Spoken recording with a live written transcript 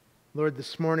Lord,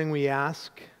 this morning we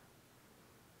ask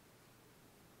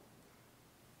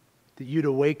that you'd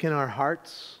awaken our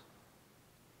hearts,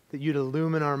 that you'd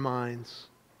illumine our minds.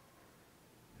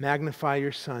 Magnify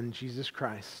your Son, Jesus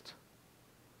Christ.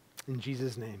 In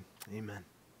Jesus' name, amen.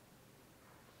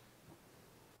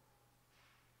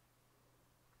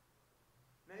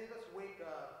 Many of us wake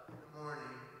up in the morning,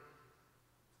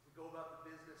 we go about the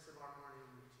business of our morning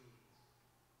routines.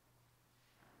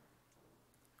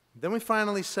 Then we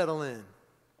finally settle in.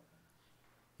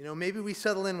 You know, maybe we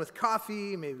settle in with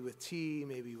coffee, maybe with tea,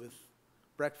 maybe with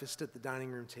breakfast at the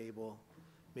dining room table,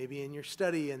 maybe in your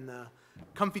study, in the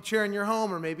comfy chair in your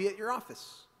home, or maybe at your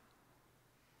office.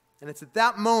 And it's at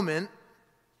that moment,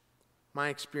 my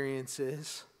experience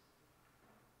is,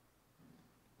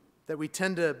 that we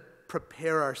tend to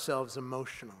prepare ourselves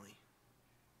emotionally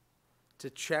to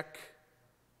check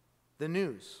the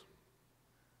news,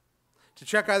 to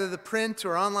check either the print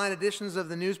or online editions of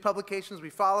the news publications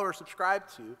we follow or subscribe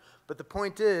to. But the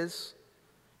point is,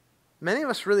 many of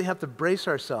us really have to brace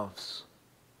ourselves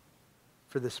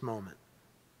for this moment.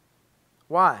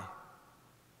 Why?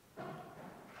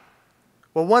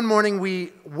 Well, one morning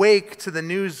we wake to the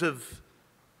news of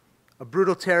a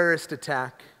brutal terrorist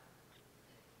attack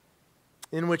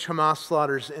in which Hamas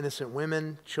slaughters innocent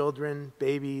women, children,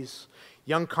 babies,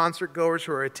 young concert goers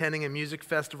who are attending a music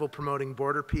festival promoting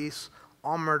border peace,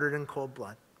 all murdered in cold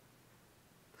blood.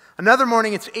 Another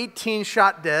morning, it's 18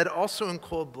 shot dead, also in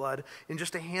cold blood, in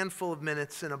just a handful of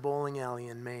minutes in a bowling alley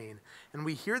in Maine. And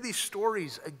we hear these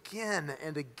stories again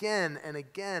and again and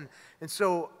again. And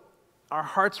so our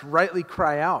hearts rightly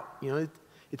cry out. You know,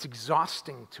 it's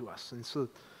exhausting to us. And so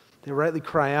they rightly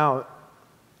cry out,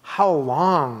 "How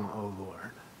long, O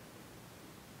Lord?"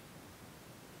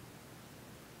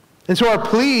 And so our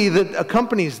plea that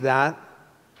accompanies that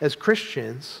as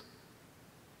Christians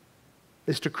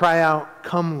is to cry out,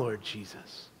 "Come, Lord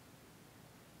Jesus."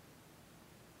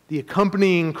 The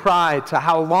accompanying cry to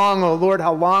 "How long, O Lord,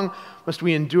 how long must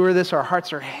we endure this?" Our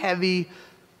hearts are heavy.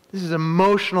 This is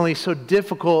emotionally so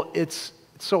difficult. It's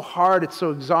so hard. It's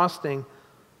so exhausting.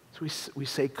 So we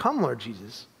say, "Come, Lord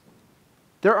Jesus."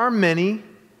 There are many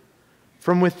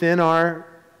from within our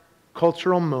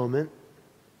cultural moment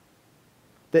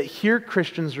that hear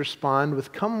Christians respond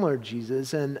with, "Come, Lord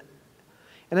Jesus," and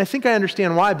I think I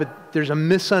understand why, but there's a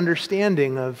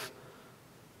misunderstanding of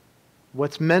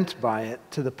what's meant by it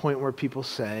to the point where people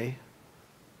say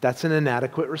that's an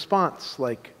inadequate response.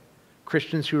 Like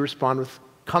Christians who respond with,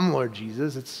 "Come, Lord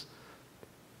Jesus," it's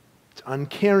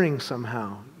uncaring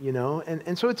somehow, you know?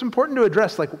 And so it's important to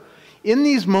address, like, in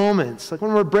these moments, like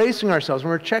when we're bracing ourselves,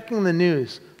 when we're checking the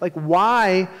news, like,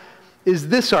 why is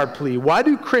this our plea? Why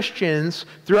do Christians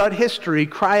throughout history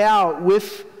cry out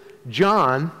with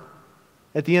John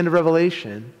at the end of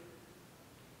Revelation,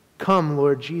 "Come,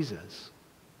 Lord Jesus"?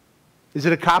 Is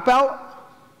it a cop-out?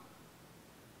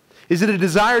 Is it a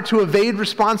desire to evade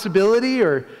responsibility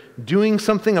or doing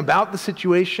something about the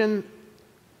situation?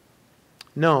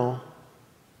 No.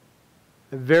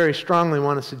 I very strongly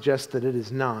want to suggest that it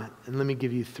is not, and let me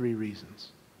give you 3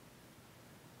 reasons.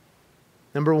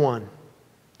 Number 1,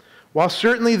 while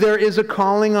certainly there is a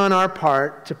calling on our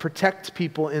part to protect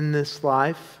people in this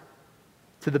life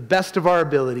to the best of our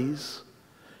abilities,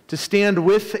 to stand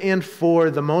with and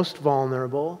for the most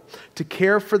vulnerable, to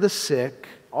care for the sick,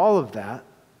 all of that,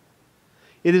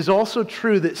 it is also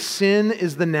true that sin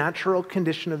is the natural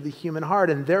condition of the human heart,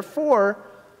 and therefore,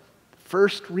 the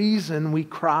first reason we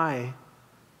cry,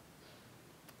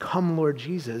 "Come, Lord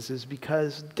Jesus," is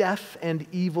because death and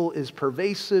evil is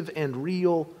pervasive and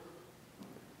real.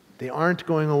 They aren't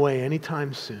going away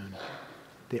anytime soon.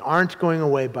 They aren't going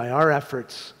away by our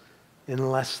efforts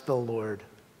unless the Lord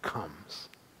comes.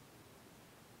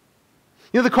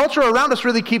 You know, the culture around us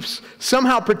really keeps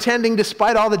somehow pretending,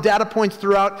 despite all the data points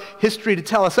throughout history to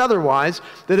tell us otherwise,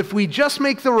 that if we just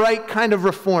make the right kind of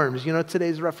reforms, you know,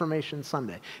 today's Reformation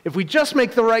Sunday, if we just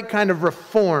make the right kind of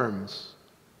reforms,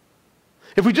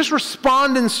 if we just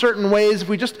respond in certain ways, if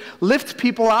we just lift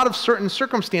people out of certain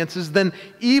circumstances, then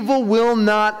evil will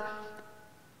not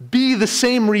be the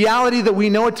same reality that we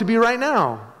know it to be right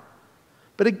now.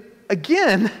 But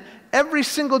again, every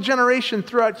single generation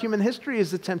throughout human history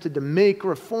has attempted to make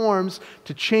reforms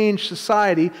to change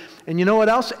society. And you know what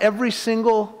else every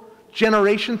single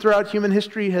generation throughout human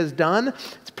history has done?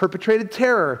 It's perpetrated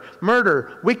terror,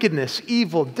 murder, wickedness,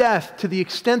 evil, death, to the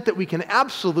extent that we can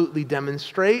absolutely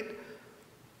demonstrate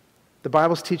the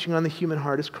Bible's teaching on the human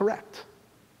heart is correct.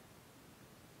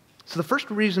 So the first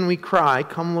reason we cry,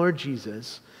 "Come, Lord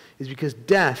Jesus," is because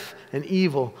death and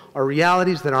evil are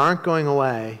realities that aren't going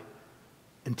away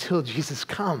until Jesus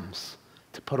comes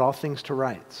to put all things to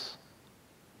rights.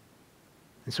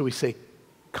 And so we say,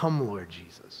 come, Lord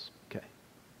Jesus. Okay.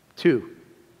 2,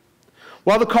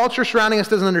 while the culture surrounding us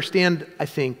doesn't understand, I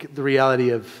think, the reality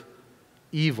of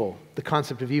evil, the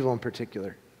concept of evil in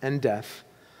particular, and death,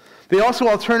 they also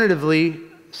alternatively,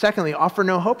 secondly, offer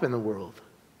no hope in the world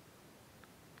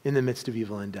in the midst of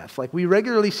evil and death. Like, we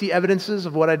regularly see evidences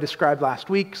of what I described last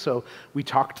week, so we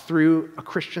talked through a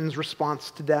Christian's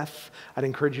response to death. I'd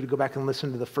encourage you to go back and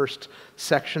listen to the first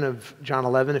section of John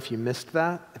 11 if you missed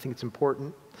that. I think it's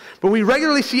important. But we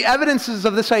regularly see evidences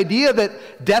of this idea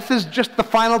that death is just the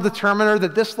final determiner,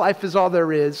 that this life is all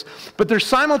there is. But there's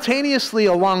simultaneously,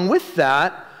 along with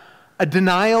that, a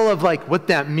denial of like what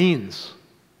that means.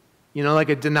 You know, like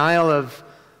a denial of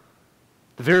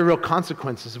the very real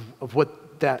consequences of what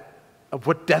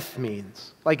death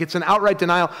means. Like, it's an outright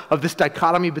denial of this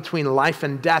dichotomy between life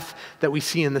and death that we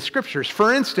see in the scriptures.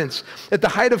 For instance, at the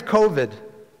height of COVID,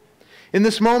 in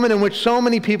this moment in which so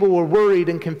many people were worried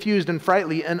and confused and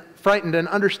frightened, and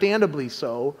understandably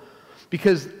so,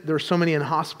 because there were so many in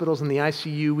hospitals and the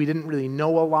ICU, we didn't really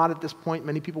know a lot at this point.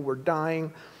 Many people were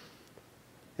dying.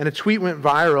 And a tweet went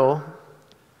viral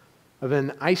of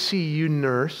an ICU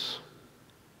nurse,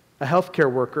 a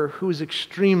healthcare worker who is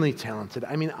extremely talented.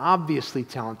 I mean, obviously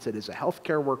talented as a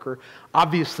healthcare worker,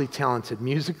 obviously talented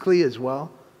musically as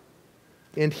well.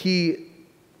 And he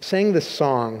sang this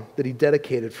song that he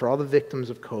dedicated for all the victims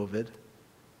of COVID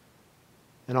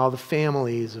and all the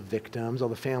families of victims, all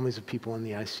the families of people in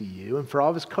the ICU, and for all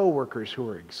of his coworkers who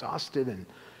were exhausted and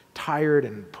tired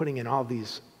and putting in all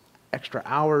these extra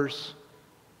hours,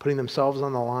 putting themselves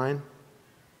on the line.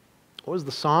 What was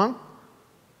the song?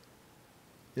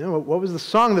 You know, what was the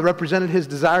song that represented his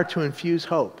desire to infuse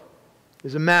hope? It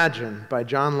was Imagine by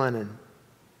John Lennon.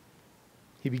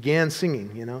 He began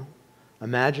singing, you know,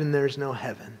 imagine there's no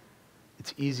heaven.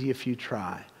 It's easy if you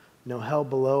try. No hell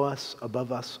below us,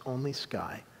 above us, only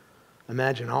sky.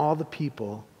 Imagine all the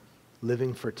people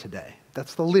living for today.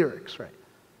 That's the lyrics, right?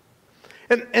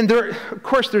 And there, of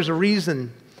course, there's a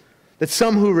reason that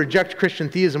some who reject Christian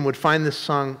theism would find this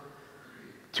song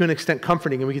to an extent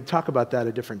comforting, and we can talk about that at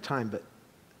a different time, but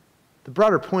the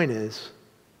broader point is,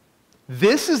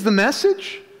 this is the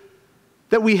message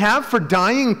that we have for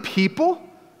dying people?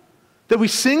 That we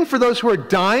sing for those who are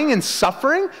dying and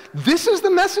suffering? This is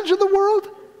the message of the world?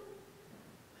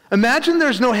 Imagine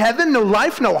there's no heaven, no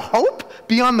life, no hope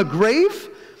beyond the grave?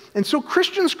 And so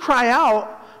Christians cry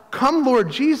out, come Lord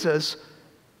Jesus,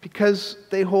 because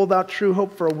they hold out true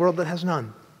hope for a world that has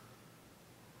none.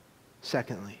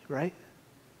 Secondly, right?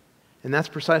 And that's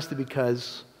precisely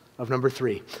because of number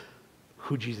 3,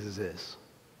 who Jesus is.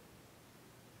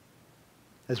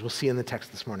 As we'll see in the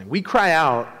text this morning. We cry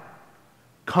out,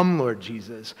 come, Lord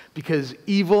Jesus, because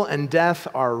evil and death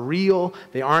are real.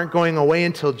 They aren't going away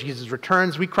until Jesus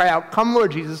returns. We cry out, come,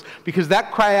 Lord Jesus, because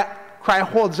that cry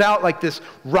holds out like this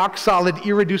rock-solid,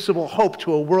 irreducible hope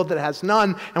to a world that has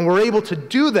none, and we're able to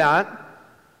do that.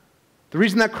 The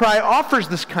reason that cry offers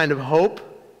this kind of hope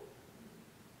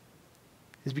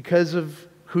is because of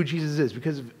who Jesus is,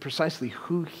 because of precisely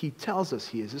who he tells us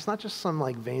he is. It's not just some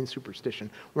like vain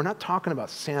superstition. We're not talking about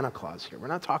Santa Claus here. We're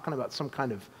not talking about some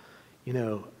kind of, you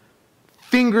know,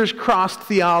 fingers crossed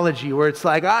theology where it's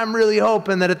like, I'm really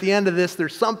hoping that at the end of this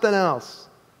there's something else.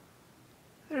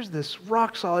 There's this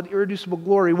rock-solid, irreducible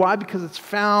glory. Why? Because it's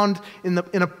found in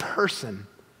a person,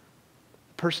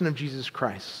 the person of Jesus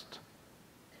Christ.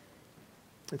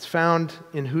 It's found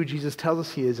in who Jesus tells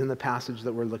us he is in the passage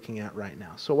that we're looking at right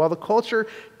now. So while the culture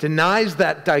denies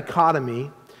that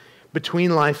dichotomy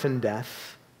between life and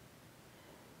death,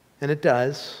 and it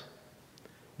does,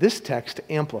 this text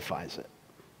amplifies it.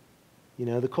 You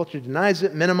know, the culture denies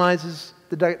it, minimizes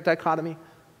the dichotomy.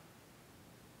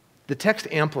 The text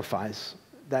amplifies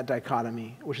that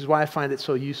dichotomy, which is why I find it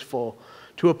so useful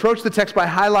to approach the text by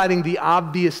highlighting the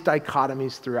obvious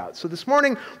dichotomies throughout. So this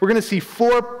morning, we're going to see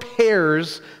 4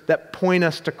 pairs that point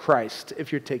us to Christ,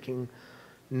 if you're taking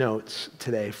notes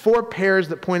today. 4 pairs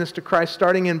that point us to Christ,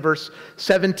 starting in verse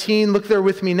 17. Look there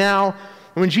with me now.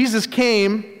 When Jesus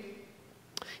came,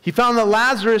 he found that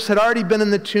Lazarus had already been in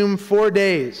the tomb 4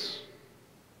 days.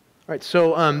 All right,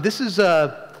 so this is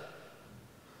a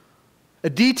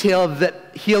detail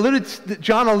that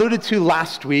John alluded to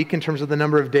last week in terms of the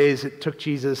number of days it took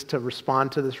Jesus to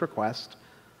respond to this request.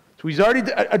 So he's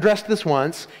already addressed this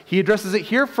once. He addresses it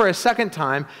here for a second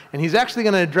time, and he's actually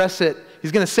going to address it.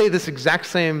 He's going to say this exact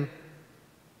same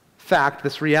fact,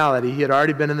 this reality. He had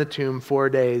already been in the tomb 4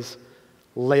 days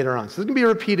later on. So this is going to be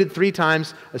repeated 3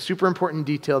 times, a super important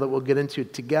detail that we'll get into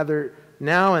together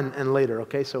now and later,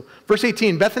 okay? So verse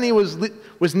 18, Bethany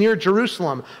was near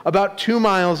Jerusalem, about 2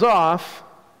 miles off,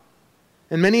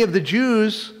 and many of the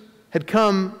Jews had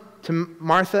come to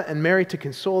Martha and Mary to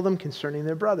console them concerning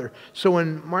their brother. So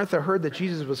when Martha heard that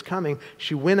Jesus was coming,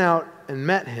 she went out and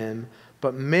met him,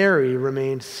 but Mary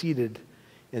remained seated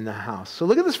in the house. So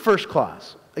look at this first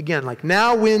clause. Again, like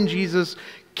now when Jesus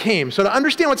came. So to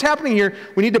understand what's happening here,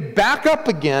 we need to back up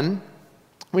again.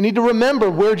 We need to remember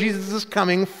where Jesus is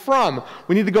coming from.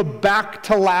 We need to go back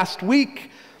to last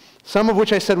week, some of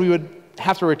which I said we would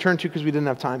have to return to because we didn't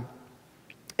have time.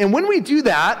 And when we do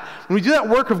that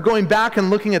work of going back and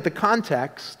looking at the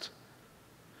context,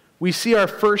 we see our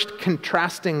first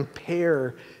contrasting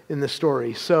pair in the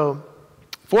story. So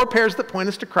 4 pairs that point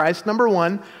us to Christ. Number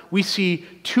 1, we see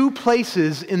 2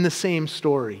 places in the same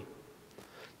story.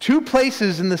 2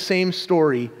 places in the same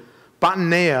story,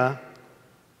 Bethania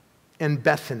and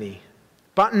Bethany.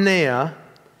 Bethania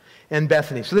and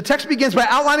Bethany. So the text begins by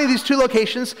outlining these 2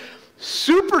 locations.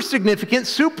 Super significant,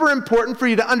 super important for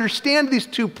you to understand these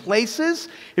 2 places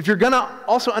if you're going to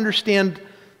also understand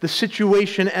the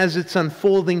situation as it's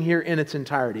unfolding here in its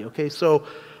entirety. Okay, so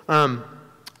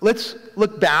let's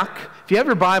look back. If you have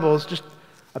your Bibles, just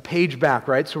a page back,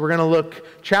 right? So we're going to look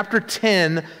chapter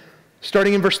 10,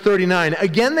 starting in verse 39.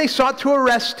 Again, they sought to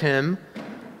arrest him,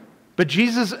 but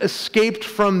Jesus escaped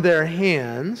from their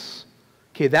hands.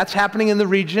 Okay, that's happening in the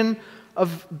region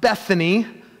of Bethany,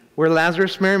 where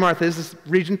Lazarus, Mary, Martha is, this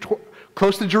region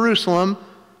close to Jerusalem.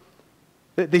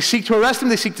 They seek to arrest him,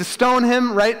 they seek to stone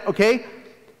him, right? Okay.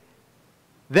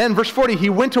 Then, verse 40, he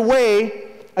went away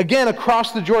again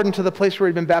across the Jordan to the place where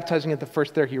he'd been baptizing at the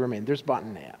first. There he remained. There's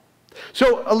Bethania.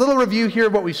 So a little review here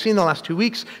of what we've seen the last 2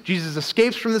 weeks. Jesus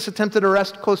escapes from this attempted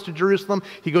arrest close to Jerusalem.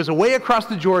 He goes away across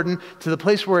the Jordan to the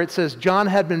place where it says John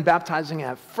had been baptizing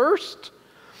at first.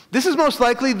 This is most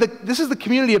likely, this is the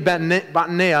community of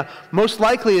Bethania. Most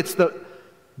likely it's the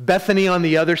Bethany on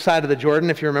the other side of the Jordan.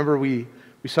 If you remember, we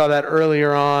saw that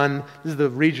earlier on. This is the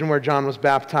region where John was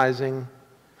baptizing.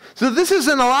 So this is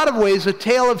in a lot of ways a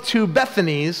tale of 2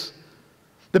 Bethanies.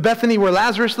 The Bethany where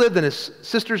Lazarus lived and his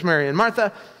sisters Mary and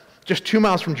Martha, just 2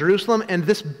 miles from Jerusalem. And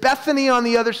this Bethany on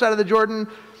the other side of the Jordan,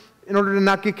 in order to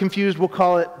not get confused, we'll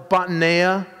call it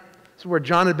Bethania. This is where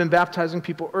John had been baptizing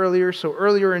people earlier. So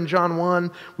earlier in John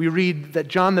 1, we read that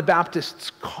John the Baptist's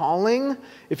calling,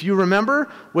 if you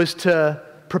remember, was to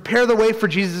prepare the way for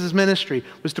Jesus' ministry,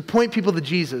 was to point people to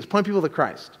Jesus, point people to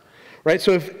Christ. Right?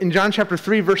 So if in John chapter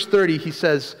 3, verse 30, he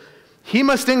says, he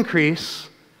must increase,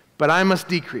 but I must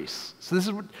decrease. So this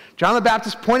is what John the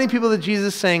Baptist pointing people to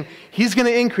Jesus, saying, he's going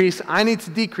to increase, I need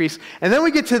to decrease. And then we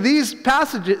get to this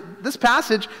passage,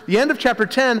 the end of chapter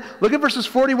 10, look at verses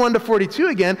 41 to 42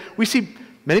 again. We see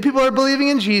many people are believing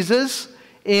in Jesus,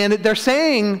 and they're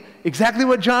saying exactly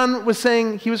what John was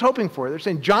saying he was hoping for. They're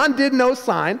saying, John did no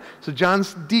sign, so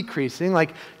John's decreasing.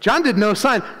 Like, John did no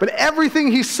sign, but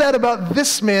everything he said about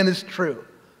this man is true.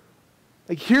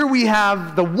 Like, here we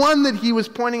have the one that he was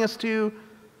pointing us to.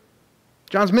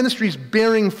 John's ministry is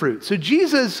bearing fruit. So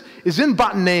Jesus is in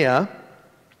Bethania,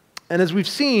 and as we've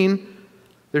seen,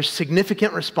 there's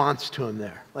significant response to him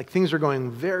there. Like, things are going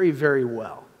very, very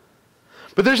well.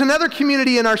 But there's another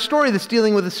community in our story that's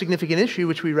dealing with a significant issue,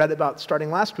 which we read about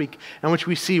starting last week, and which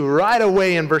we see right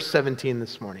away in verse 17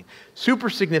 this morning. Super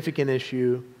significant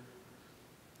issue.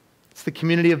 It's the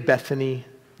community of Bethany,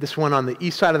 this one on the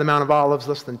east side of the Mount of Olives,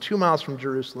 less than 2 miles from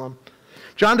Jerusalem.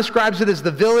 John describes it as the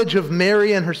village of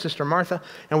Mary and her sister Martha,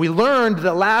 and we learned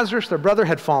that Lazarus, their brother,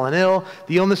 had fallen ill.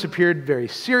 The illness appeared very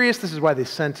serious. This is why they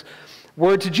sent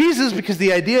word to Jesus, because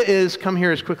the idea is, come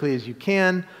here as quickly as you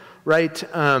can, right?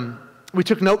 We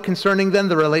took note concerning then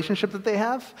the relationship that they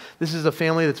have. This is a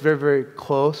family that's very, very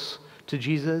close to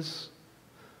Jesus.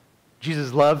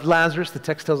 Jesus loved Lazarus. The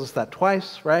text tells us that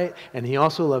twice, right? And he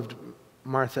also loved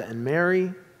Martha and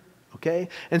Mary. Okay?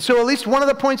 And so at least one of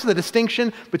the points of the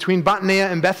distinction between Bethania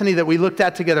and Bethany that we looked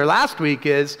at together last week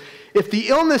is, if the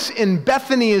illness in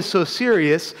Bethany is so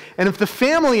serious, and if the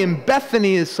family in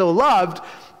Bethany is so loved,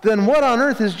 then what on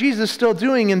earth is Jesus still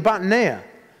doing in Bethania,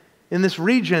 in this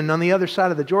region on the other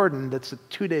side of the Jordan that's a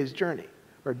 2 days journey,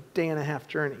 or a day and a half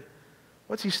journey?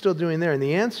 What's he still doing there? And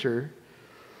the answer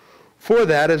for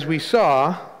that, as we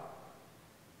saw,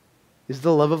 is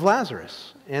the love of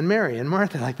Lazarus and Mary and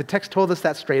Martha. Like, the text told us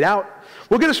that straight out.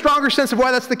 We'll get a stronger sense of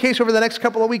why that's the case over the next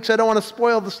couple of weeks. I don't want to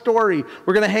spoil the story.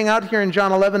 We're going to hang out here in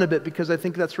John 11 a bit because I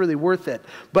think that's really worth it.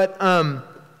 But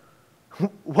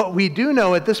what we do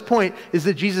know at this point is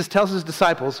that Jesus tells his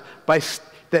disciples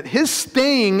that his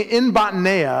staying in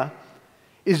Bethania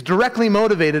is directly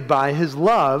motivated by his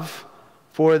love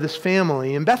for this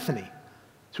family in Bethany.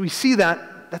 So we see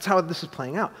that's how this is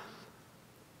playing out.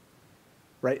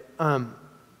 Right?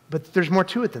 But there's more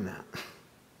to it than that.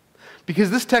 Because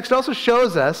this text also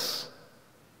shows us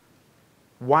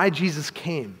why Jesus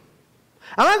came.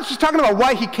 I'm not just talking about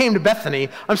why he came to Bethany.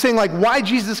 I'm saying like why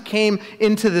Jesus came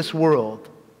into this world.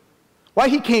 Why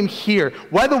he came here.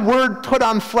 Why the Word put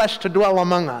on flesh to dwell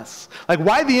among us. Like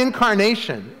why the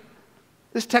incarnation.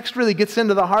 This text really gets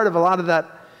into the heart of a lot of that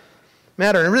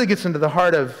matter. And it really gets into the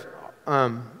heart of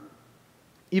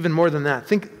even more than that.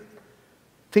 Think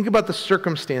about the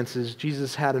circumstances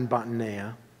Jesus had in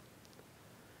Bethania.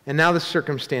 And now the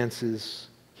circumstances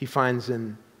he finds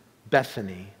in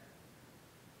Bethany.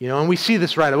 And we see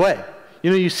this right away.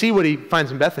 You see what he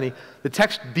finds in Bethany. The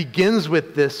text begins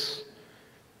with this,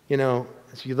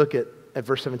 as you look at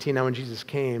verse 17, now when Jesus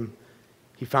came,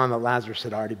 he found that Lazarus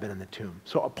had already been in the tomb.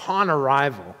 So upon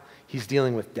arrival, he's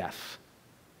dealing with death.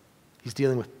 He's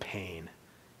dealing with pain.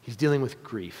 He's dealing with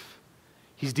grief.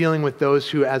 He's dealing with those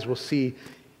who, as we'll see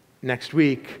next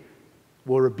week,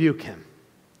 will rebuke him.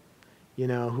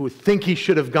 Who think he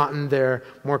should have gotten there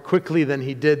more quickly than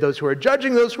he did. Those who are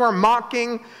judging, those who are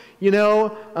mocking,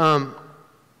 So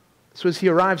as he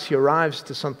arrives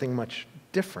to something much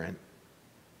different.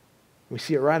 We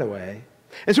see it right away.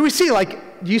 And so we see,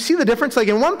 do you see the difference?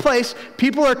 In one place,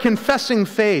 people are confessing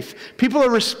faith. People are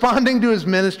responding to his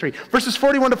ministry. Verses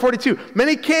 41 to 42.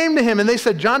 Many came to him and they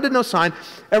said, John did no sign.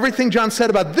 Everything John said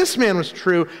about this man was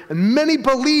true. And many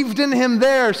believed in him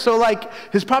there. So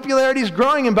his popularity is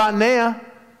growing in Bethania.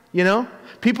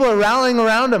 People are rallying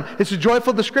around him. It's a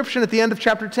joyful description at the end of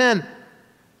chapter 10.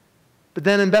 But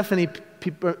then in Bethany,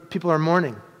 people are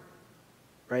mourning.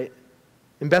 Right?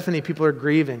 In Bethany, people are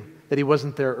grieving that he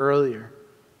wasn't there earlier.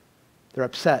 They're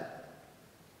upset.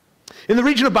 In the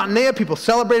region of Bethania, people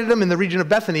celebrated him. In the region of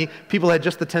Bethany, people had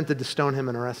just attempted to stone him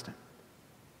and arrest him.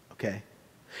 Okay?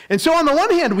 And so on the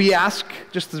one hand, we ask,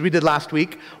 just as we did last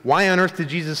week, why on earth did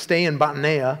Jesus stay in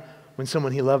Bethania when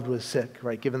someone he loved was sick,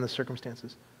 right, given the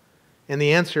circumstances? And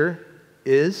the answer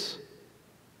is,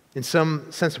 in some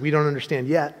sense we don't understand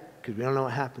yet, because we don't know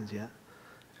what happens yet,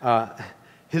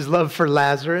 his love for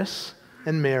Lazarus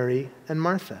and Mary and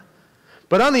Martha.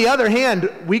 But on the other hand,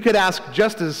 we could ask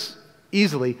just as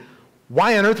easily,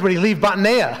 why on earth would he leave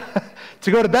Bethania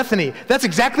to go to Bethany? That's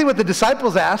exactly what the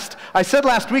disciples asked. I said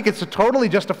last week it's a totally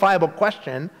justifiable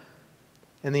question.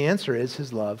 And the answer is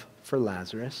his love for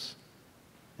Lazarus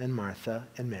and Martha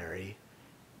and Mary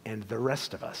and the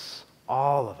rest of us,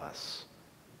 all of us.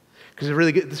 Because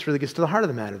this really gets to the heart of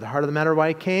the matter. The heart of the matter why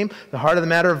he came. The heart of the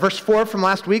matter of verse 4 from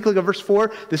last week. Look at verse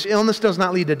 4. This illness does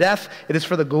not lead to death. It is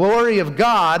for the glory of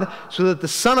God, so that the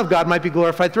Son of God might be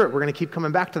glorified through it. We're going to keep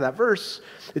coming back to that verse.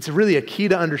 It's really a key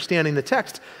to understanding the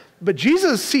text. But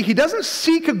Jesus, he doesn't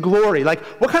seek a glory.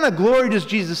 What kind of glory does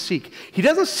Jesus seek? He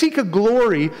doesn't seek a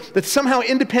glory that's somehow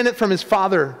independent from his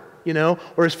Father,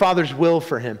 or his Father's will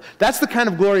for him. That's the kind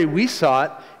of glory we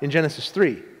sought in Genesis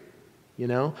 3.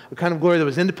 A kind of glory that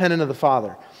was independent of the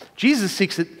Father. Jesus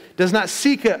does not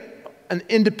seek an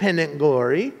independent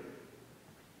glory.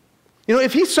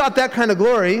 If he sought that kind of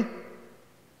glory,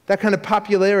 that kind of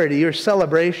popularity or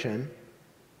celebration,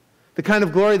 the kind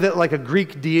of glory that a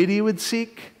Greek deity would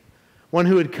seek, one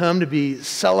who would come to be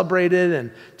celebrated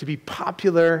and to be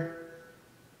popular.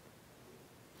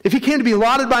 If he came to be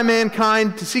lauded by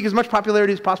mankind, to seek as much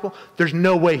popularity as possible, there's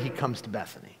no way he comes to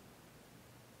Bethany.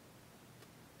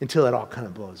 Until it all kind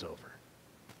of blows over.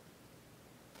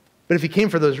 But if he came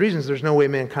for those reasons, there's no way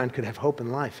mankind could have hope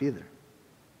in life either.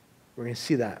 We're going to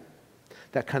see that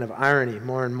kind of irony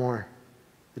more and more.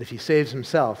 That if he saves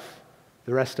himself,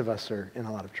 the rest of us are in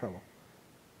a lot of trouble.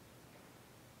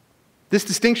 This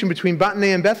distinction between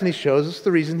Bethania and Bethany shows us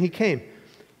the reason he came.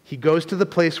 He goes to the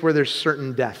place where there's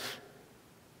certain death.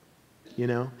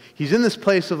 He's in this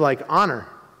place of honor,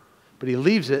 but he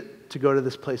leaves it to go to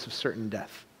this place of certain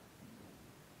death.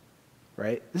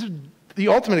 Right? This is the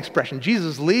ultimate expression.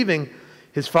 Jesus leaving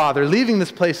his Father, leaving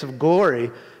this place of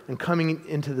glory and coming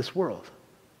into this world.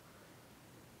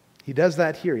 He does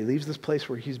that here. He leaves this place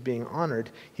where he's being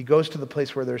honored. He goes to the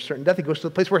place where there's certain death. He goes to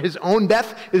the place where his own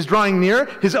death is drawing near.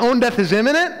 His own death is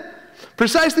imminent.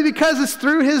 Precisely because it's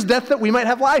through his death that we might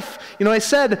have life. I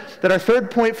said that our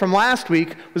third point from last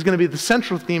week was going to be the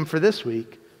central theme for this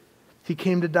week. He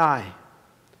came to die.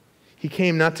 He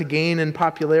came not to gain in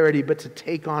popularity, but to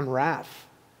take on wrath.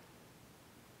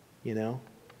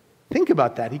 Think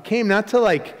about that. He came not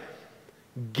to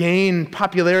gain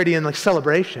popularity and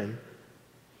celebration.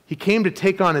 He came to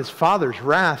take on his Father's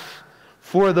wrath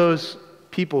for those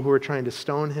people who were trying to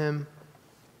stone him,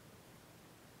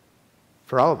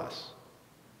 for all of us.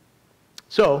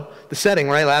 So, the setting,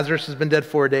 right? Lazarus has been dead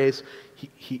 4 days.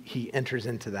 He enters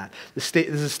into that. This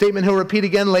is a statement he'll repeat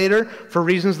again later for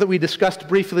reasons that we discussed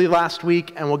briefly last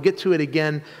week, and we'll get to it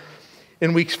again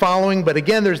in weeks following. But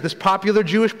again, there's this popular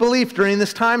Jewish belief during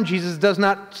this time. Jesus does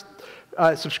not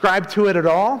subscribe to it at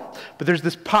all, but there's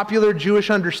this popular Jewish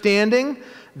understanding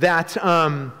that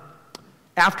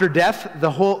after death,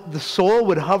 the soul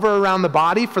would hover around the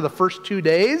body for the first 2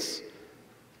 days.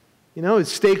 You know, it'd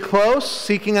stay close,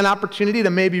 seeking an opportunity to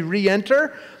maybe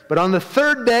re-enter. But on the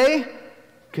third day,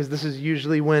 because this is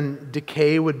usually when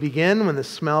decay would begin, when the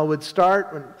smell would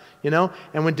start,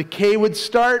 and when decay would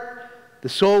start, the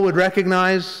soul would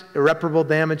recognize irreparable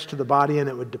damage to the body and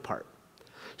it would depart.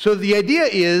 So the idea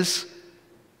is,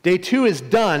 day 2 is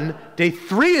done, day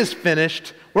 3 is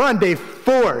finished, we're on day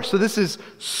 4. So this is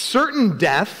certain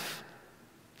death.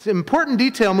 It's an important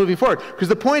detail moving forward, because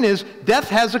the point is, death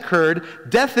has occurred,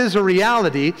 death is a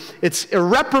reality, it's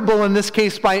irreparable in this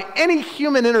case by any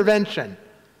human intervention.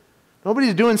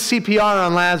 Nobody's doing CPR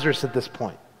on Lazarus at this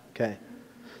point, okay?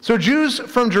 So Jews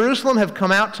from Jerusalem have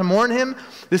come out to mourn him.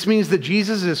 This means that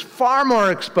Jesus is far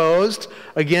more exposed,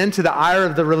 again, to the ire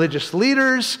of the religious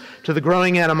leaders, to the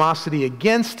growing animosity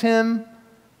against him.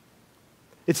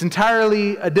 It's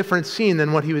entirely a different scene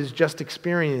than what he was just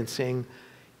experiencing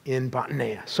in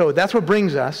Botania. So that's what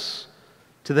brings us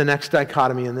to the next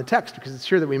dichotomy in the text, because it's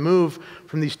here that we move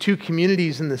from these two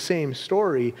communities in the same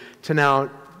story to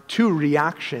now two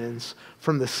reactions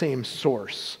from the same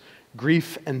source,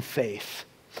 grief and faith.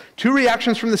 Two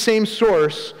reactions from the same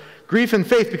source, grief and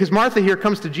faith, because Martha here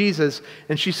comes to Jesus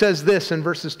and she says this in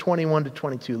verses 21 to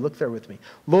 22. Look there with me.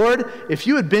 Lord, if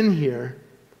you had been here,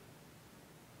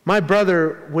 my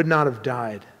brother would not have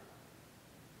died.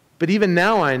 But even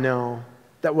now I know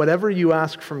that whatever you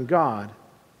ask from God,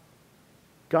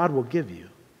 God will give you.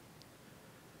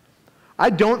 I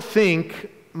don't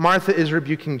think Martha is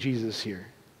rebuking Jesus here.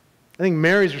 I think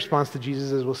Mary's response to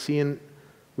Jesus, as we'll see in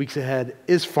weeks ahead,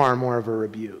 is far more of a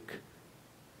rebuke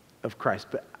of Christ.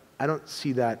 But I don't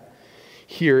see that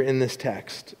here in this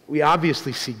text. We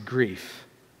obviously see grief.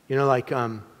 You know, like,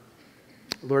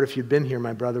 Lord, if you'd been here,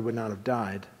 my brother would not have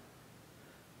died.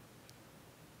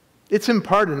 It's in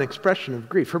part an expression of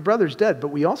grief. Her brother's dead, but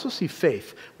we also see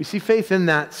faith. We see faith in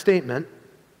that statement.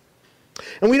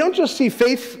 And we don't just see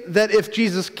faith that if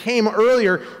Jesus came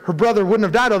earlier, her brother wouldn't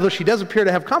have died, although she does appear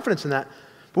to have confidence in that.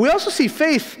 But we also see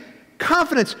faith,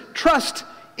 confidence, trust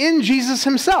in Jesus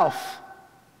himself.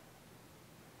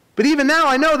 But even now,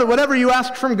 I know that whatever you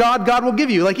ask from God, God will give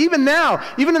you. Like even now,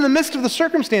 even in the midst of the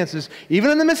circumstances,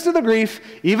 even in the midst of the grief,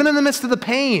 even in the midst of the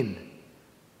pain,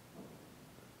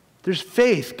 there's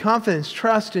faith, confidence,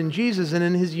 trust in Jesus and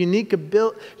in his unique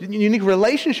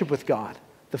relationship with God,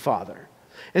 the Father.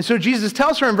 And so Jesus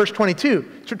tells her in verse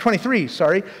 23,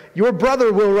 your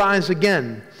brother will rise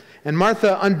again. And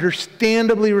Martha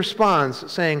understandably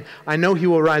responds, saying, I know he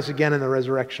will rise again in the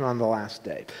resurrection on the last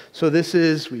day. So this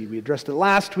is, we addressed it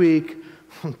last week,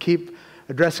 we'll keep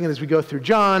addressing it as we go through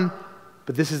John,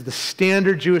 but this is the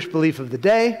standard Jewish belief of the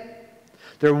day.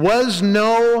 There was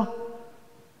no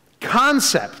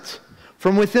concept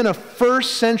from within a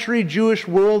first century Jewish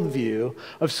worldview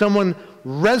of someone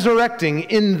resurrecting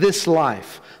in this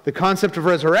life. The concept of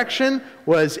resurrection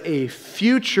was a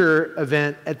future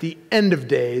event at the end of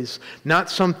days, not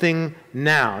something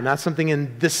now, not something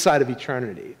in this side of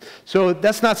eternity. So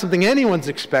that's not something anyone's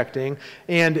expecting,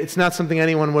 and it's not something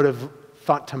anyone would have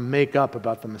thought to make up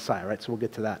about the Messiah, right? So we'll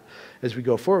get to that as we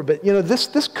go forward. But, you know,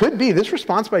 this could be, this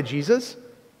response by Jesus,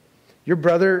 your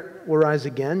brother will rise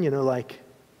again,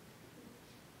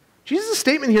 Jesus'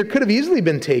 statement here could have easily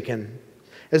been taken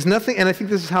as nothing, and I think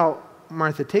this is how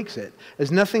Martha takes it,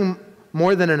 as nothing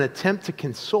more than an attempt to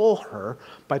console her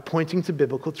by pointing to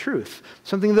biblical truth.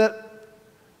 Something that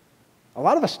a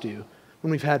lot of us do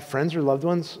when we've had friends or loved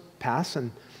ones pass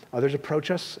and others approach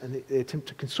us and they attempt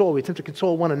to console. We attempt to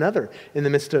console one another in the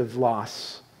midst of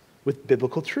loss with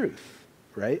biblical truth,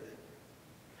 right?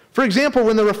 For example,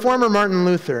 when the reformer Martin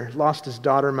Luther lost his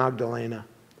daughter Magdalena,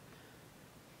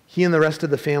 he and the rest of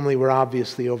the family were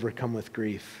obviously overcome with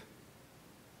grief.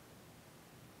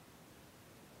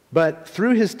 But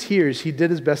through his tears, he did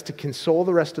his best to console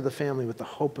the rest of the family with the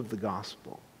hope of the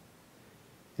gospel.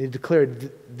 He declared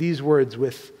these words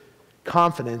with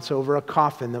confidence over a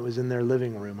coffin that was in their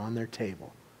living room on their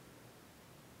table.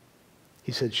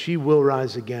 He said, she will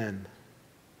rise again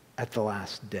at the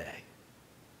last day.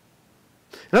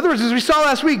 In other words, as we saw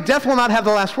last week, death will not have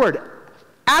the last word.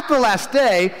 At the last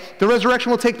day, the resurrection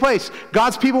will take place.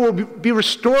 God's people will be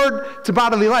restored to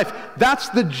bodily life. That's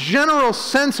the general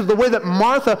sense of the way that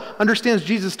Martha understands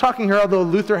Jesus talking here, although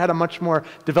Luther had a much more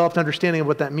developed understanding of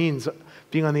what that means,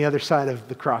 being on the other side of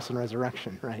the cross and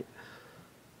resurrection, right?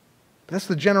 But that's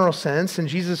the general sense, and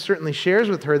Jesus certainly shares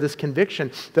with her this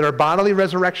conviction that our bodily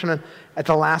resurrection at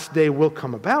the last day will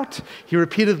come about. He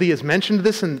repeatedly has mentioned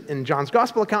this in John's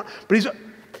gospel account, but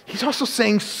he's also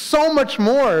saying so much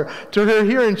more to her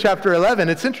here in chapter 11.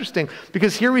 It's interesting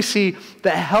because here we see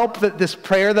the help that this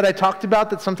prayer that I talked about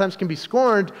that sometimes can be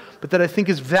scorned, but that I think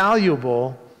is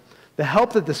valuable, the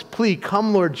help that this plea,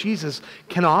 "Come, Lord Jesus,"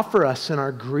 can offer us in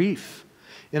our grief,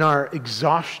 in our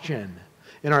exhaustion,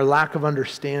 in our lack of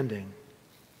understanding.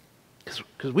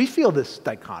 Because we feel this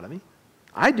dichotomy.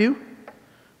 I do.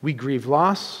 We grieve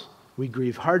loss. We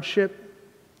grieve hardship.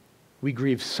 We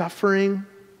grieve suffering.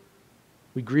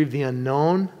 We grieve the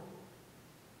unknown.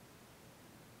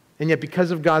 And yet,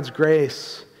 because of God's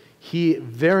grace, He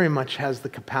very much has the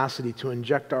capacity to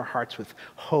inject our hearts with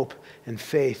hope and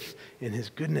faith in His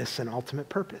goodness and ultimate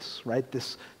purpose, right?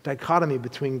 This dichotomy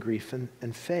between grief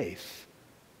and faith.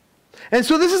 And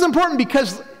so this is important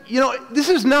because, this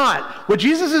is not what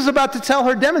Jesus is about to tell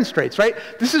her demonstrates, right?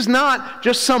 This is not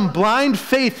just some blind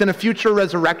faith in a future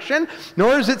resurrection,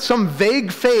 nor is it some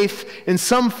vague faith in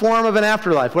some form of an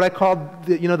afterlife, what I call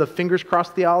the fingers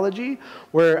crossed theology,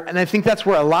 and I think that's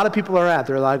where a lot of people are at.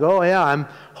 They're like, oh yeah, I'm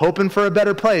hoping for a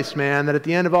better place, man, that at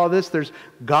the end of all this, there's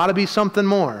got to be something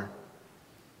more.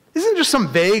 This isn't just some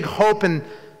vague hope in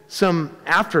some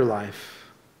afterlife.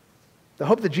 The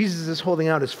hope that Jesus is holding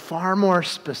out is far more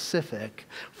specific,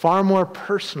 far more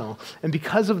personal, and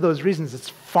because of those reasons, it's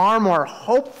far more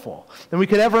hopeful than we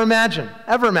could ever imagine.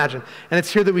 And it's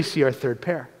here that we see our third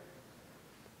pair.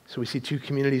 So we see two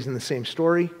communities in the same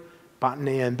story,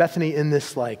 Bethany and Bethany, in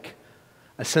this a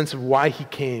sense of why He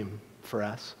came for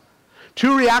us.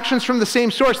 Two reactions from the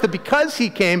same source, that because He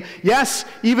came, yes,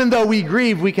 even though we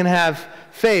grieve, we can have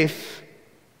faith.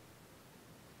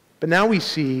 But now we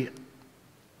see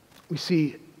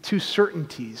two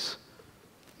certainties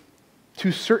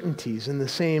in the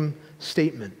same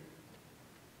statement: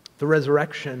 the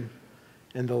resurrection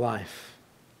and the life.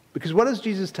 Because what does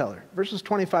Jesus tell her? Verses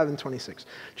 25 and 26.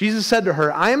 Jesus said to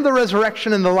her, "I am the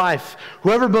resurrection and the life.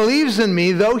 Whoever believes in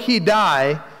me, though he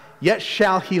die, yet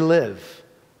shall he live.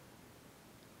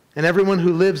 And everyone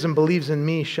who lives and believes in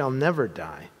me shall never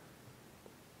die."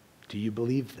 Do you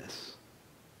believe this?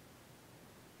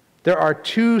 There are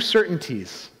two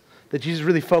certainties that Jesus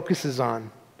really focuses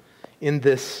on in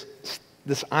this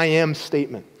I am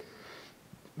statement.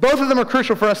 Both of them are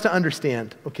crucial for us to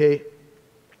understand, okay?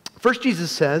 First, Jesus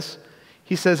says,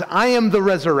 I am the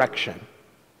resurrection.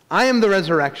 I am the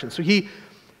resurrection. So He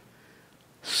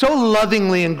so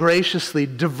lovingly and graciously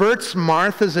diverts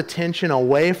Martha's attention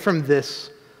away from this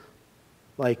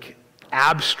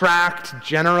abstract,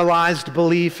 generalized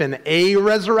belief in a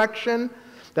resurrection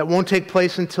that won't take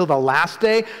place until the last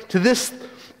day, to this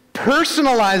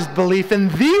personalized belief in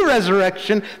the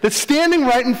resurrection that's standing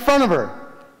right in front of her.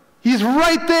 He's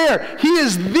right there. He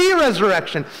is the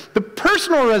resurrection, the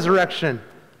personal resurrection.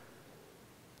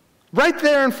 Right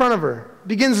there in front of her.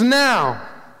 Begins now.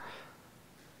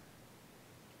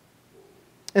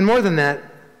 And more than that,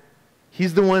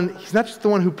 He's not just the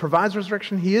one who provides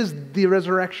resurrection, He is the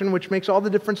resurrection, which makes all the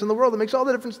difference in the world. It makes all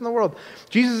the difference in the world.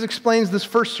 Jesus explains this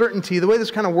first certainty. The way this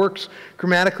kind of works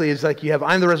grammatically is you have,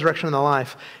 I'm the resurrection and the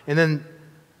life, and then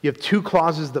you have two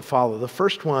clauses that follow. The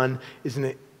first one is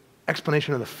an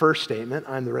explanation of the first statement,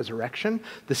 I'm the resurrection.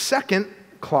 The second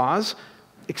clause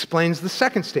explains the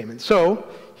second statement. So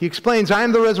He explains, I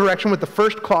am the resurrection, with the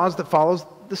first clause that follows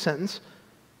the sentence,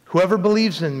 whoever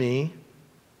believes in me,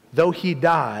 though he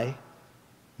die,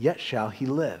 yet shall he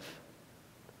live.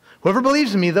 Whoever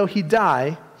believes in me, though he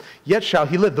die, yet shall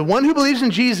he live. The one who believes in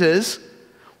Jesus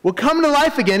will come to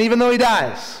life again even though he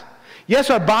dies. Yes,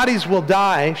 our bodies will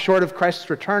die short of Christ's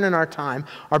return in our time.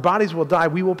 Our bodies will die,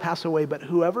 we will pass away. But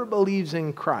whoever believes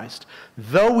in Christ,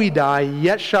 though we die,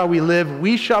 yet shall we live.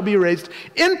 We shall be raised,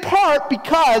 in part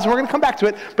because, and we're going to come back to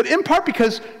it, but in part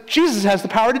because Jesus has the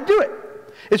power to do it.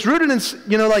 It's rooted in,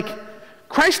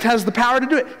 Christ has the power to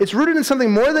do it. It's rooted in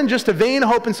something more than just a vain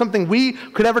hope in something we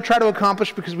could ever try to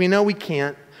accomplish because we know we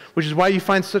can't, which is why you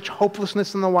find such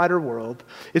hopelessness in the wider world.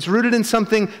 It's rooted in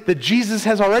something that Jesus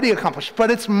has already accomplished,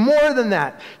 but it's more than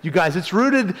that, you guys. It's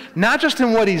rooted not just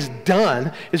in what He's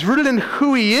done, it's rooted in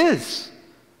who He is.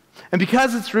 And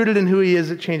because it's rooted in who He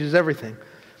is, it changes everything.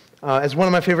 As one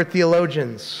of my favorite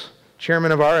theologians,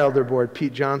 chairman of our elder board,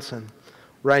 Pete Johnson,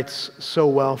 writes so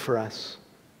well for us.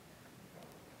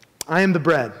 I am the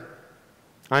bread.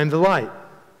 I am the light.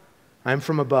 I am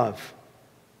from above.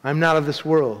 I am not of this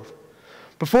world.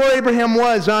 Before Abraham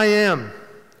was, I am.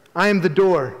 I am the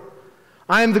door.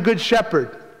 I am the good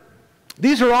shepherd.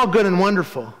 These are all good and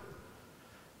wonderful.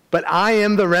 But I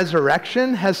am the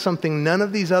resurrection has something none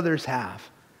of these others have.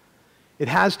 It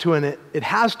has to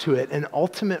it an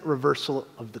ultimate reversal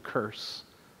of the curse.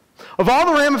 Of all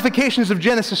the ramifications of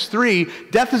Genesis 3,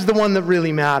 death is the one that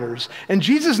really matters. And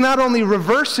Jesus not only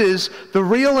reverses the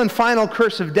real and final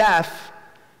curse of death,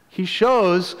 he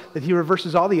shows that he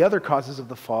reverses all the other causes of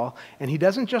the fall, and he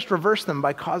doesn't just reverse them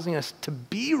by causing us to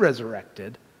be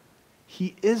resurrected.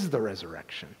 He is the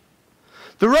resurrection.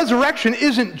 The resurrection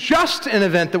isn't just an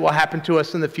event that will happen to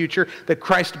us in the future that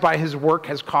Christ by his work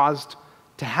has caused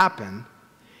to happen.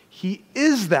 He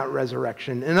is that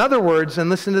resurrection. In other words, and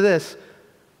listen to this,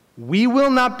 we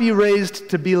will not be raised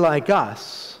to be like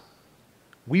us.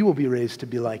 We will be raised to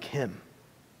be like him.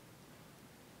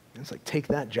 It's like, take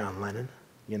that, John Lennon,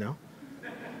 you know?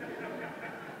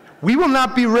 We will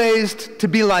not be raised to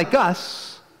be like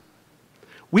us.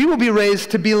 We will be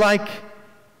raised to be like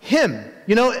him.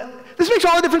 You know, this makes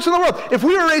all the difference in the world. If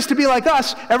we were raised to be like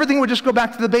us, everything would just go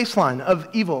back to the baseline of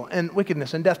evil and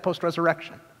wickedness and death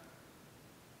post-resurrection.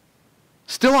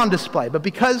 Still on display. But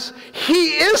because he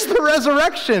is the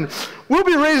resurrection, we'll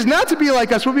be raised not to be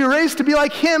like us. We'll be raised to be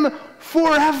like him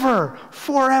forever.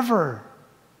 Forever.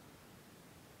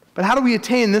 But how do we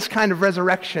attain this kind of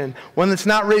resurrection? One that's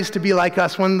not raised to be like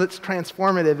us, one that's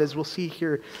transformative, as we'll see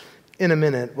here in a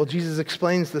minute. Well, Jesus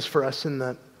explains this for us in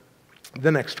the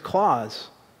next clause.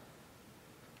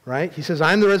 Right? He says,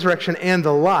 I am the resurrection and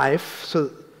the life.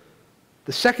 So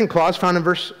the second clause found in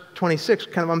verse 26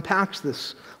 kind of unpacks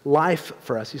this life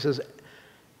for us. He says,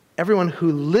 everyone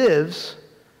who lives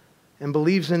and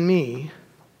believes in me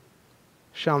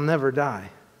shall never die.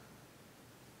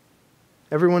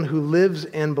 Everyone who lives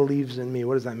and believes in me.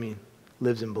 What does that mean?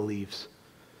 Lives and believes.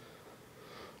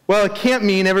 Well, it can't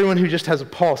mean everyone who just has a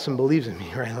pulse and believes in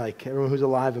me, right? Like everyone who's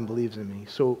alive and believes in me.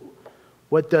 So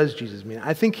what does Jesus mean?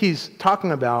 I think he's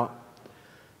talking about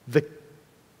the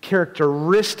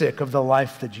characteristic of the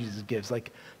life that Jesus gives,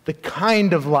 like the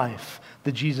kind of life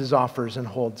that Jesus offers and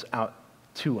holds out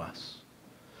to us.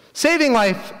 Saving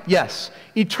life, yes.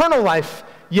 Eternal life,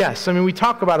 yes. I mean, we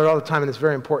talk about it all the time, and it's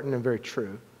very important and very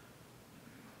true.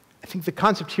 I think the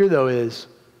concept here, though, is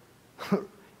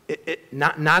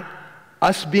not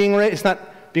us being raised. It's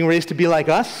not being raised to be like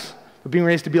us, but being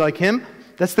raised to be like him.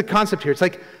 That's the concept here. It's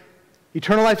like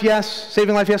eternal life, yes.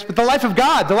 Saving life, yes. But the life of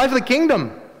God, the life of the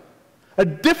kingdom, a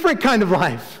different kind of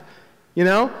life, you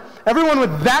know? Everyone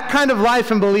with that kind of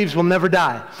life and believes will never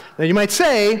die. Now, you might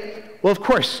say, well, of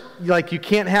course, like you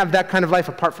can't have that kind of life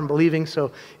apart from believing,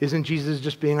 so isn't Jesus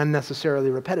just being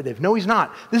unnecessarily repetitive? No, he's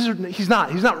not. He's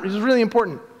not. This is really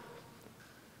important.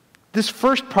 This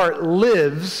first part,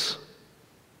 lives,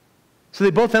 so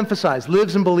they both emphasize,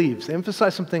 lives and believes. They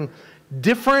emphasize something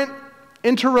different,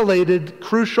 interrelated,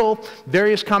 crucial.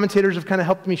 Various commentators have kind of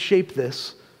helped me shape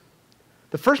this.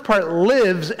 The first part,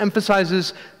 lives,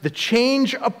 emphasizes the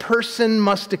change a person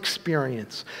must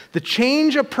experience. The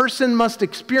change a person must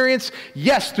experience,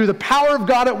 yes, through the power of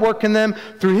God at work in them,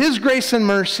 through his grace and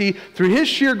mercy, through his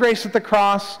sheer grace at the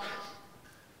cross,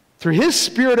 through his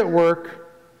Spirit at work.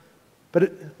 But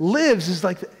it lives is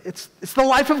like, it's the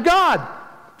life of God.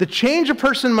 The change a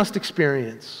person must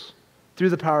experience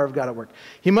through the power of God at work.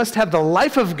 He must have the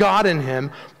life of God in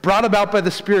him, brought about by the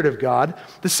Spirit of God.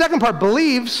 The second part,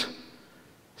 believes,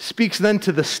 speaks then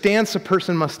to the stance a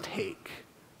person must take.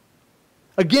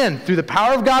 Again, through the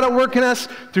power of God at work in us,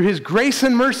 through his grace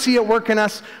and mercy at work in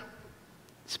us,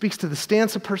 speaks to the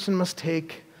stance a person must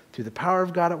take. Through the power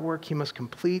of God at work, he must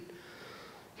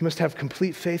have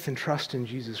complete faith and trust in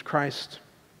Jesus Christ.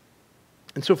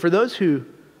 And so for those who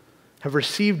have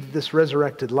received this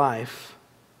resurrected life,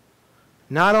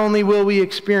 not only will we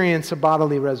experience a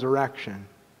bodily resurrection,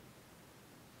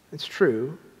 it's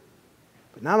true,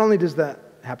 but not only does that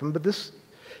happen, but this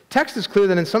text is clear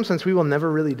that in some sense we will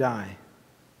never really die.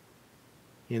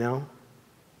 You know?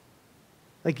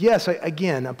 Like, yes,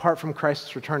 again, apart from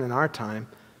Christ's return in our time,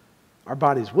 our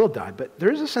bodies will die, but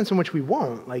there is a sense in which we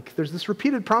won't. Like, there's this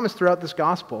repeated promise throughout this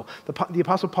gospel. The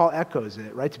Apostle Paul echoes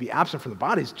it, right? To be absent from the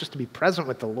body is just to be present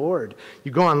with the Lord.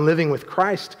 You go on living with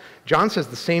Christ. John says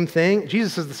the same thing.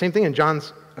 Jesus says the same thing in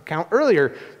John's account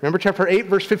earlier. Remember chapter 8,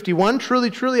 verse 51?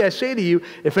 Truly, truly, I say to you,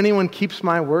 if anyone keeps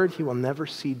my word, he will never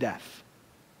see death.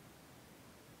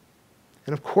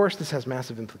 And of course, this has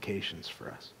massive implications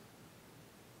for us.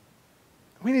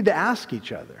 We need to ask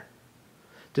each other,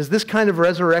 does this kind of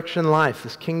resurrection life,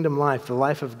 this kingdom life, the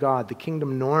life of God, the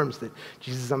kingdom norms that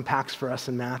Jesus unpacks for us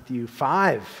in Matthew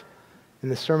 5 in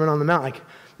the Sermon on the Mount, like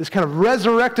this kind of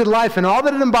resurrected life and all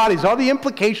that it embodies, all the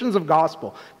implications of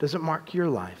gospel, does it mark your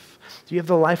life? Do you have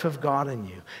the life of God in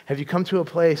you? Have you come to a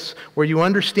place where you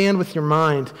understand with your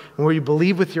mind and where you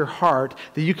believe with your heart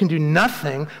that you can do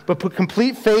nothing but put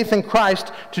complete faith in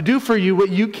Christ to do for you what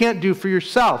you can't do for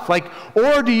yourself? Like,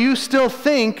 or do you still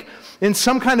think in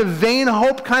some kind of vain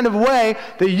hope kind of way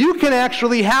that you can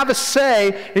actually have a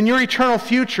say in your eternal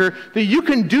future, that you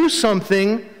can do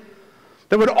something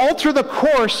that would alter the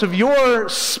course of your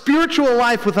spiritual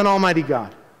life with an almighty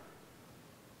God?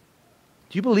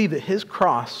 Do you believe that his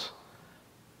cross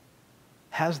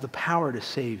has the power to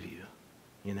save you,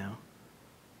 you know?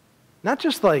 Not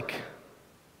just like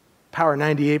power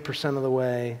 98% of the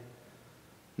way,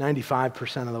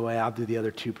 95% of the way, I'll do the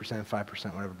other 2%,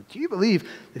 5%, whatever. But do you believe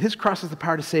that his cross has the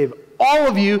power to save all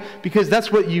of you because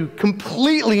that's what you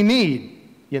completely need,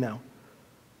 you know?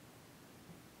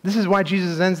 This is why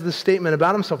Jesus ends this statement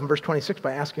about himself in verse 26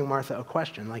 by asking Martha a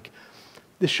question. Like,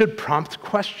 this should prompt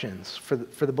questions for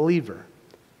the believer.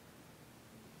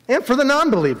 And for the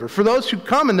non-believer, for those who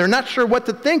come and they're not sure what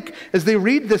to think as they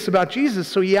read this about Jesus.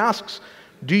 So he asks,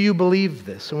 do you believe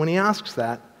this? And when he asks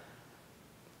that,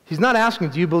 he's not asking,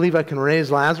 do you believe I can raise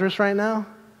Lazarus right now?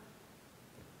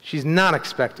 She's not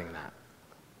expecting that.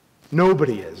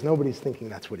 Nobody is. Nobody's thinking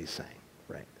that's what he's saying,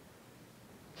 right?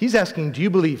 He's asking, do you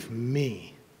believe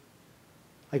me?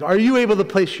 Like, are you able to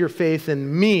place your faith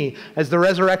in me as the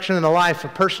resurrection and the life, a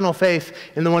personal faith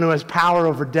in the one who has power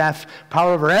over death,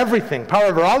 power over everything, power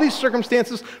over all these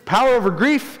circumstances, power over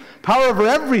grief, power over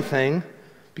everything,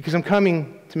 because I'm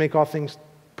coming to make all things,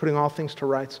 putting all things to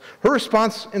rights? Her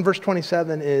response in verse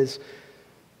 27 is,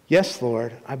 yes,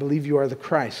 Lord, I believe you are the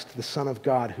Christ, the Son of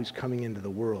God who's coming into the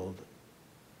world.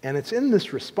 And it's in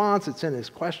this response, it's in his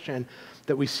question,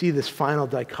 that we see this final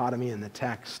dichotomy in the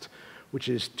text, which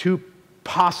is two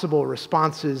possible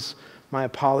responses. My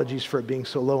apologies for it being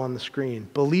so low on the screen.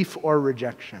 Belief or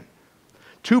rejection.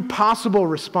 Two possible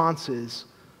responses,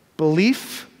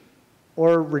 belief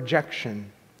or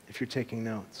rejection, if you're taking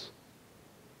notes.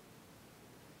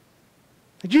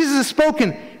 Jesus has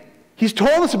spoken. He's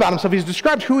told us about himself. He's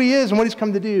described who he is and what he's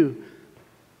come to do.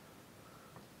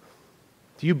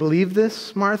 Do you believe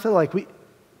this, Martha? Like,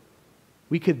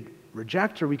 we could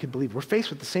reject or we could believe. We're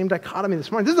faced with the same dichotomy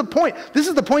this morning. This is the point. This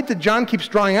is the point that John keeps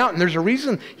drawing out, and there's a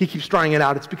reason he keeps drawing it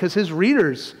out. It's because his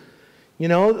readers,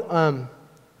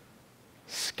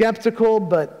 skeptical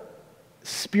but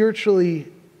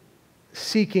spiritually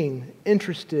seeking,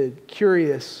 interested,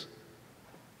 curious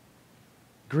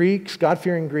Greeks,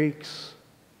 God-fearing Greeks,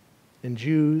 and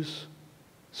Jews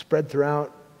spread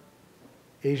throughout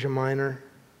Asia Minor,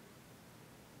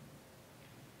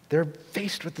 they're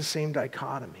faced with the same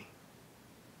dichotomy.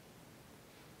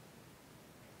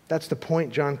 That's the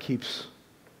point John keeps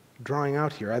drawing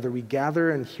out here. Either we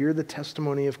gather and hear the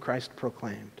testimony of Christ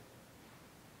proclaimed,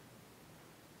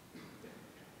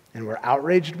 and we're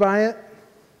outraged by it.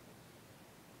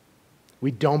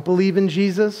 We don't believe in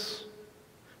Jesus.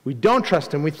 We don't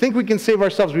trust him. We think we can save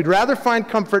ourselves. We'd rather find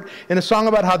comfort in a song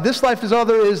about how this life is all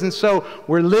there is, and so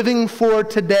we're living for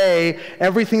today.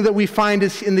 Everything that we find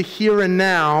is in the here and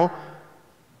now.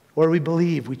 Or we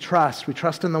believe, we trust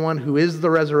in the one who is the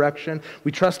resurrection.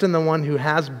 We trust in the one who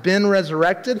has been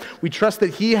resurrected. We trust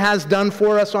that he has done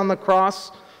for us on the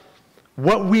cross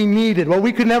what we needed, what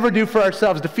we could never do for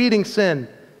ourselves, defeating sin.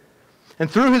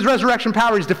 And through his resurrection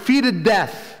power, he's defeated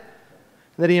death.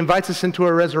 That he invites us into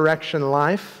a resurrection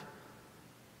life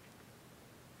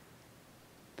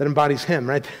that embodies him,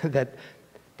 right? that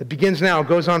begins now,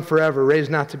 goes on forever, raised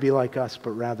not to be like us,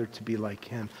 but rather to be like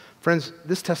him. Friends,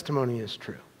 this testimony is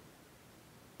true.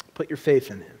 Put your faith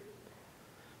in him.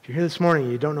 If you're here this morning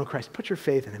and you don't know Christ, put your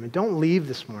faith in him. And don't leave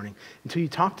this morning until you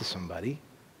talk to somebody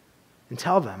and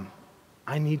tell them,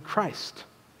 I need Christ.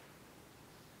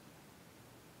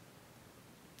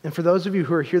 And for those of you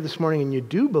who are here this morning and you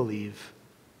do believe,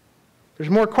 there's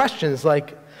more questions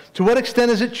like, to what extent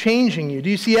is it changing you? Do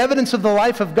you see evidence of the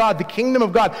life of God, the kingdom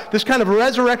of God, this kind of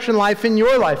resurrection life in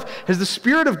your life? Has the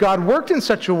Spirit of God worked in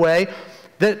such a way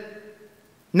that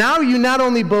now you not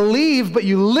only believe, but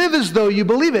you live as though you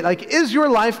believe it? Like, is your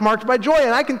life marked by joy?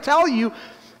 And I can tell you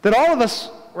that all of us,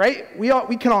 right,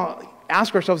 we can all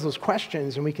ask ourselves those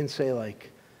questions, and we can say,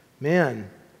 like, man,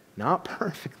 not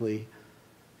perfectly.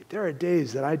 There are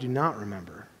days that I do not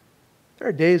remember. There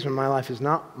are days when my life is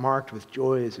not marked with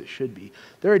joy as it should be.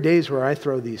 There are days where I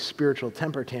throw these spiritual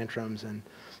temper tantrums and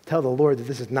tell the Lord that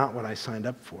this is not what I signed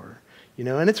up for.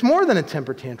 And it's more than a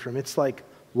temper tantrum. It's like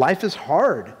life is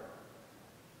hard.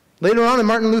 Later on in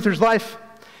Martin Luther's life,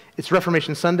 it's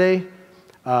Reformation Sunday.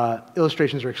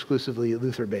 Illustrations are exclusively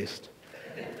Luther-based.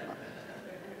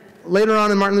 Later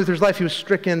on in Martin Luther's life, he was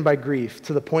stricken by grief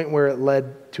to the point where it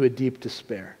led to a deep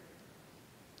despair.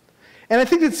 And I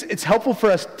think it's helpful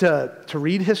for us to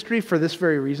read history for this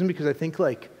very reason, because I think,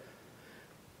 like,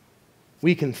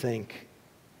 we can think,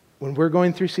 when we're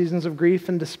going through seasons of grief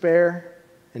and despair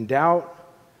and doubt,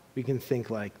 we can think,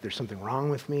 like, there's something wrong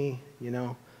with me,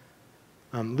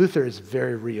 Luther is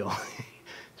very real.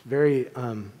 It's very,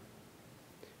 you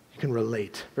can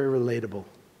relate, very relatable.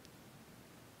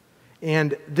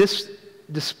 And this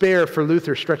despair for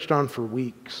Luther stretched on for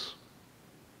weeks.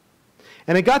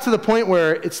 And it got to the point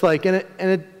where it's like,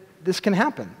 this can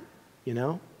happen, you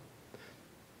know?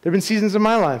 There have been seasons in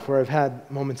my life where I've had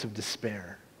moments of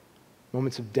despair,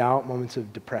 moments of doubt, moments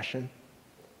of depression.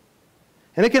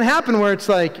 And it can happen where it's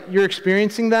like you're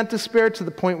experiencing that despair to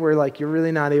the point where like you're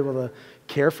really not able to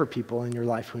care for people in your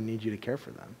life who need you to care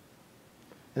for them.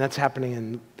 And that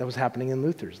was happening in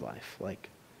Luther's life. Like,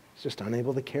 he's just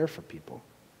unable to care for people.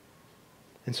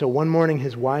 And so one morning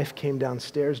his wife came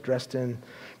downstairs dressed in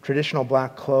traditional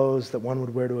black clothes that one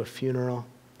would wear to a funeral,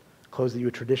 clothes that you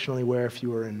would traditionally wear if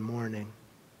you were in mourning.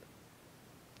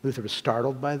 Luther was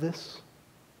startled by this.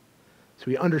 So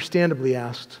he understandably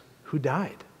asked, "Who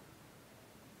died?"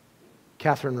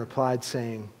 Catherine replied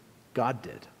saying, "God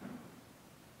did."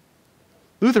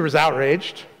 Luther was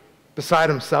outraged, beside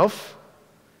himself,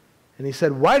 and he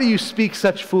said, "Why do you speak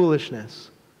such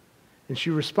foolishness?" And she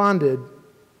responded,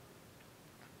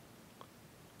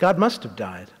 "God must have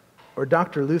died, or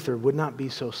Dr. Luther would not be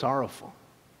so sorrowful."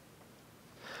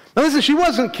 Now listen, she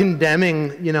wasn't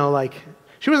condemning,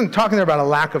 she wasn't talking there about a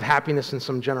lack of happiness in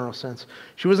some general sense.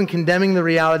 She wasn't condemning the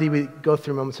reality we go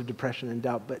through moments of depression and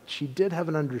doubt, but she did have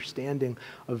an understanding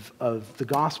of the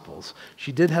Gospels.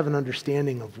 She did have an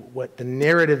understanding of what the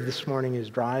narrative this morning is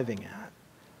driving at.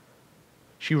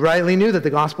 She rightly knew that the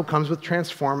gospel comes with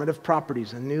transformative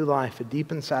properties, a new life, a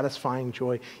deep and satisfying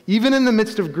joy, even in the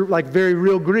midst of very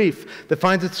real grief that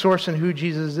finds its source in who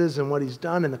Jesus is and what he's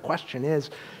done. And the question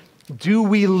is, do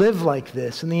we live like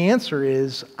this? And the answer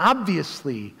is,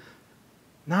 obviously,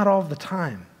 not all the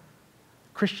time.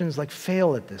 Christians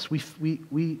fail at this. We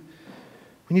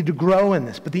need to grow in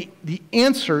this. But the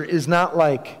answer is not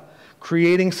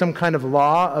creating some kind of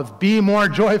law of be more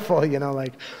joyful,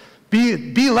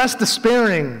 be less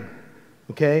despairing,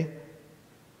 okay?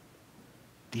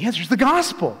 The answer is the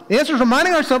gospel. The answer is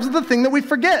reminding ourselves of the thing that we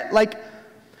forget.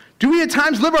 Do we at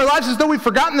times live our lives as though we've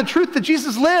forgotten the truth that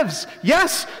Jesus lives?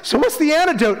 Yes. So what's the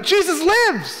antidote? Jesus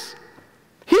lives.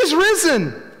 He's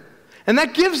risen. And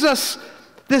that gives us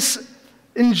this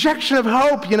injection of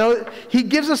hope, He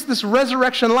gives us this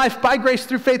resurrection life by grace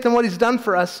through faith in what he's done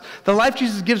for us. The life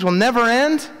Jesus gives will never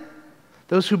end.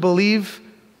 Those who believe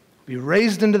will be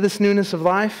raised into this newness of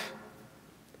life.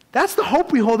 That's the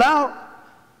hope we hold out.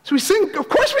 So of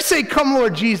course we say, "Come,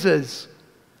 Lord Jesus."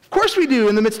 Of course we do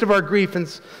in the midst of our grief and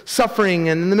suffering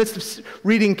and in the midst of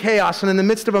reading chaos and in the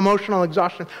midst of emotional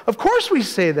exhaustion. Of course we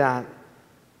say that.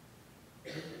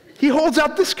 He holds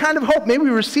out this kind of hope. May we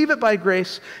receive it by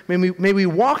grace. May we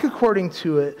walk according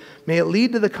to it. May it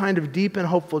lead to the kind of deep and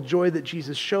hopeful joy that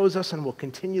Jesus shows us and will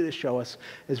continue to show us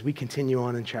as we continue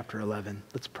on in chapter 11.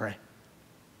 Let's pray.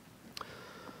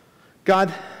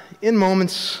 God, in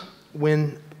moments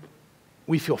when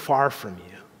we feel far from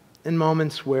you, in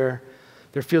moments where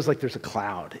there feels like there's a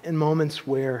cloud, in moments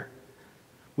where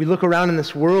we look around in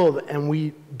this world and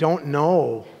we don't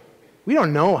know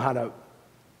how to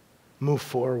move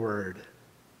forward.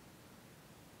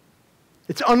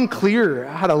 It's unclear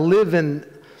how to live in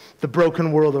the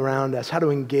broken world around us, how to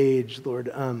engage, Lord,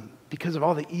 because of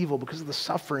all the evil, because of the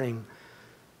suffering.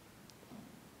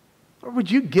 Lord,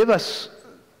 would you give us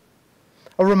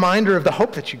a reminder of the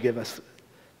hope that you give us,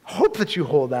 hope that you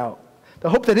hold out, the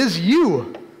hope that is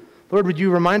you. Lord, would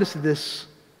you remind us of this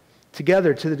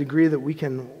together to the degree that we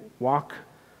can walk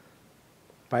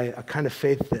by a kind of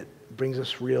faith that brings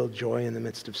us real joy in the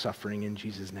midst of suffering. In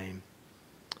Jesus' name,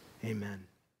 amen.